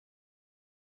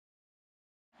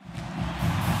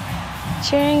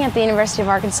Cheering at the University of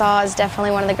Arkansas is definitely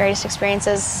one of the greatest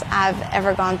experiences I've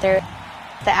ever gone through.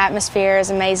 The atmosphere is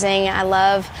amazing. I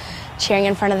love cheering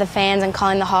in front of the fans and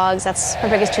calling the hogs. That's our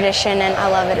biggest tradition, and I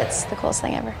love it. It's the coolest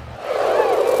thing ever.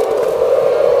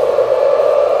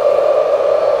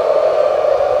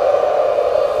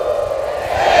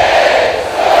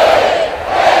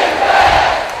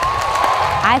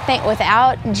 I think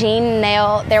without Jean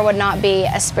Nail, there would not be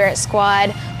a Spirit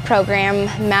Squad program,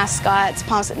 mascots,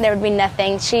 pomps, there would be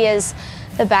nothing. She is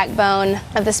the backbone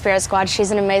of the Spirit Squad.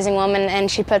 She's an amazing woman, and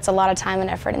she puts a lot of time and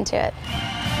effort into it.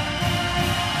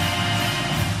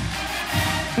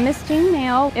 Miss Jean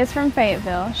Nail is from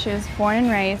Fayetteville. She was born and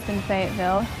raised in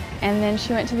Fayetteville, and then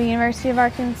she went to the University of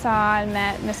Arkansas and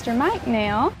met Mr. Mike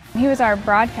Nail. He was our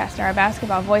broadcaster, our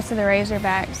basketball voice of the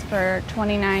Razorbacks for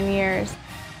 29 years.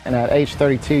 And at age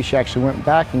 32, she actually went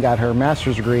back and got her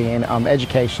master's degree in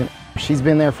education. She's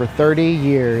been there for 30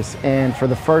 years, and for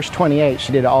the first 28,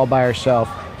 she did it all by herself.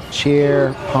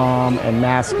 Cheer, pom, and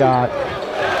mascot.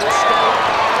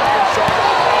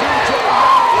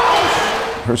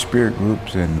 Her spirit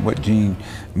groups and what Jean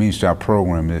means to our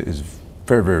program is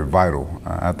very, very vital.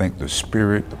 I think the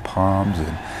spirit, the poms,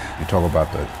 and you talk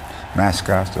about the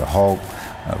mascots, the hog,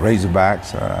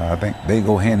 Razorbacks, I think they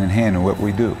go hand in hand in what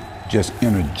we do. Just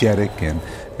energetic, and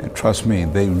trust me,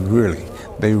 they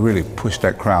really push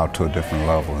that crowd to a different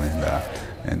level.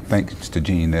 And thanks to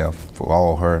Jean Nail for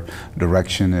all her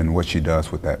direction and what she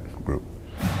does with that group.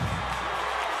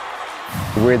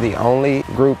 We're the only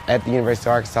group at the University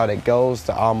of Arkansas that goes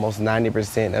to almost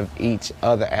 90% of each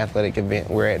other athletic event.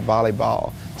 We're at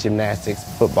volleyball, gymnastics,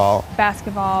 football,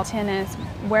 basketball, tennis,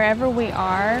 wherever we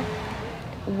are,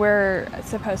 we're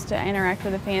supposed to interact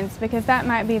with the fans because that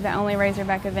might be the only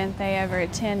Razorback event they ever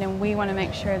attend, and we want to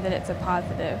make sure that it's a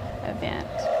positive event.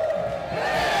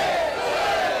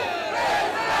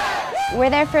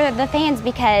 We're there for the fans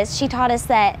because she taught us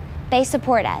that they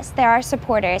support us. They're our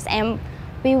supporters, and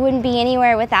we wouldn't be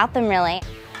anywhere without them, really.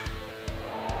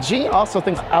 Jean also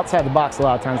thinks outside the box a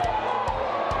lot of times.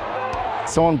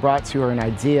 Someone brought to her an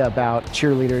idea about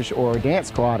cheerleaders or dance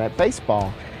squad at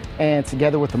baseball. And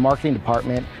together with the marketing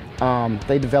department,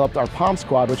 they developed our Pom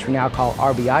Squad, which we now call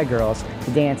RBI Girls,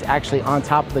 to dance actually on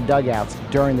top of the dugouts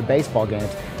during the baseball games.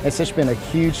 It's just been a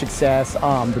huge success.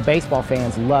 The baseball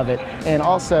fans love it. And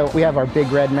also, we have our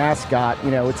big red mascot. You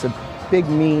know, it's a big,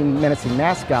 mean, menacing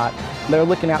mascot. They're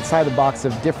looking outside the box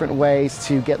of different ways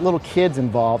to get little kids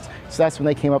involved. So that's when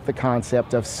they came up with the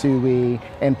concept of suey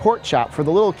and pork chop for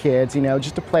the little kids, you know,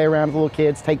 just to play around with little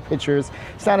kids, take pictures.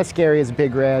 It's not as scary as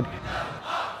Big Red.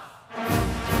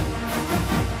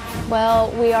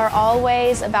 Well, we are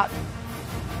always about,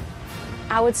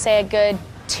 I would say, a good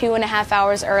 2.5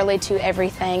 hours early to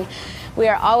everything. We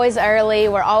are always early,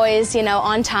 we're always, you know,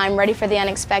 on time, ready for the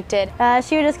unexpected.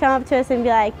 She would just come up to us and be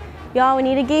like, y'all, we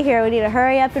need to get here, we need to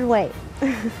hurry up and wait.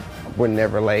 We're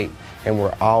never late, and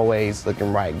we're always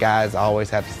looking right. Guys always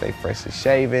have to stay freshly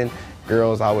shaven,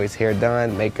 girls always hair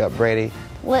done, makeup ready.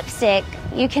 Lipstick.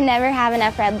 You can never have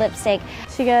enough red lipstick.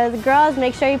 She goes, girls,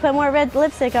 make sure you put more red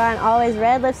lipstick on. Always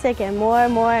red lipstick and more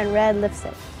and red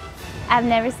lipstick. I've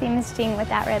never seen Miss Jean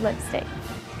without red lipstick.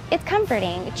 It's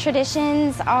comforting.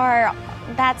 Traditions are,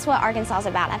 that's what Arkansas is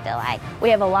about, I feel like.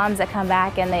 We have alums that come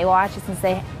back and they watch us and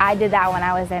say, I did that when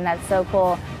I was there, and that's so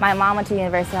cool. My mom went to the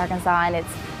University of Arkansas, and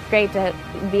it's great to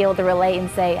be able to relate and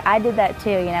say, I did that too.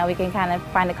 You know, we can kind of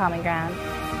find a common ground.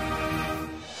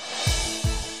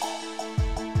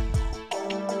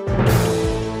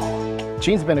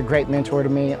 Jean's been a great mentor to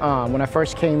me. When I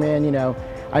first came in, you know,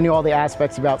 I knew all the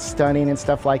aspects about stunning and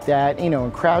stuff like that, you know,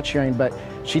 and crowd cheering, but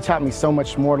she taught me so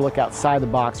much more to look outside the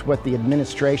box, what the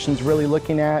administration's really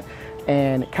looking at,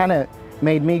 and it kind of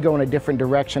made me go in a different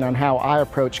direction on how I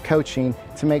approach coaching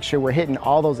to make sure we're hitting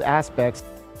all those aspects.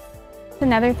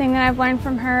 Another thing that I've learned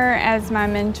from her as my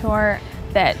mentor,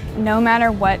 that no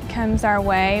matter what comes our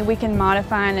way, we can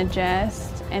modify and adjust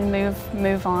and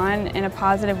move on in a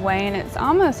positive way, and it's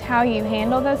almost how you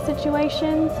handle those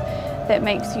situations that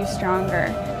makes you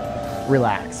stronger.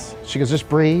 Relax. She goes, just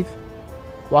breathe,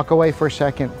 walk away for a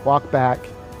second, walk back,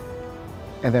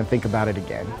 and then think about it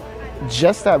again.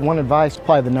 Just that one advice,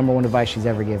 probably the #1 advice she's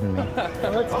ever given me.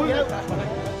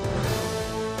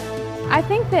 I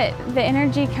think that the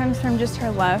energy comes from just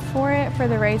her love for it, for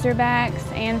the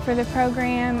Razorbacks and for the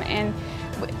program, and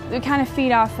we kind of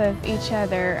feed off of each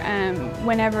other.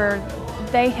 Whenever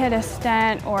they hit a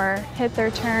stunt or hit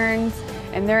their turns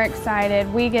and they're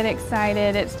excited, we get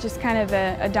excited. It's just kind of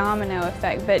a domino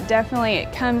effect, but definitely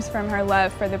it comes from her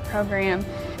love for the program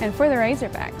and for the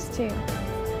Razorbacks too.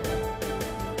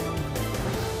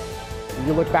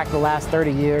 You look back the last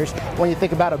 30 years, when you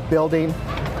think about a building,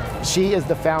 She is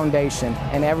the foundation,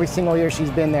 and every single year she's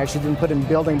been there, she's been putting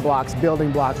building blocks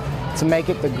to make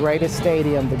it the greatest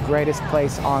stadium, the greatest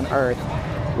place on earth.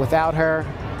 Without her,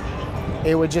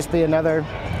 it would just be another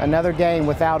game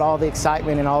without all the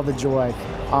excitement and all the joy.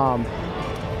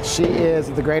 She is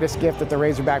the greatest gift that the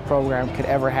Razorback program could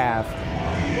ever have.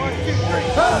 1, 2,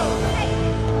 3, go!